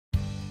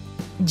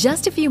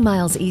Just a few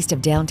miles east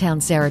of downtown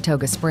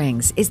Saratoga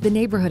Springs is the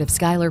neighborhood of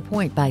Schuyler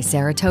Point by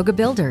Saratoga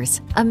Builders,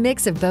 a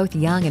mix of both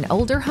young and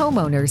older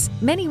homeowners,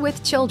 many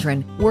with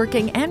children,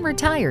 working and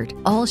retired,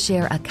 all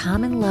share a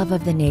common love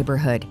of the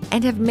neighborhood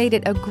and have made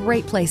it a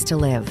great place to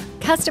live.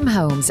 Custom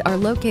homes are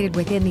located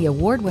within the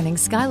award-winning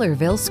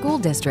Schuylerville School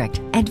District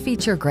and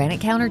feature granite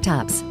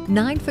countertops,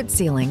 9-foot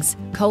ceilings,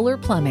 Kohler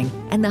plumbing,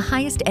 and the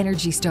highest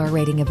Energy Star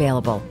rating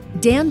available.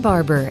 Dan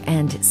Barber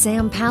and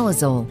Sam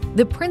Palazzolo,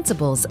 the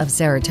principals of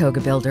Saratoga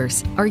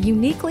Builders, are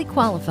uniquely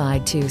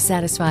qualified to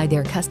satisfy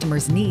their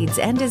customers' needs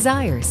and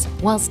desires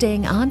while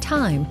staying on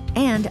time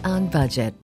and on budget.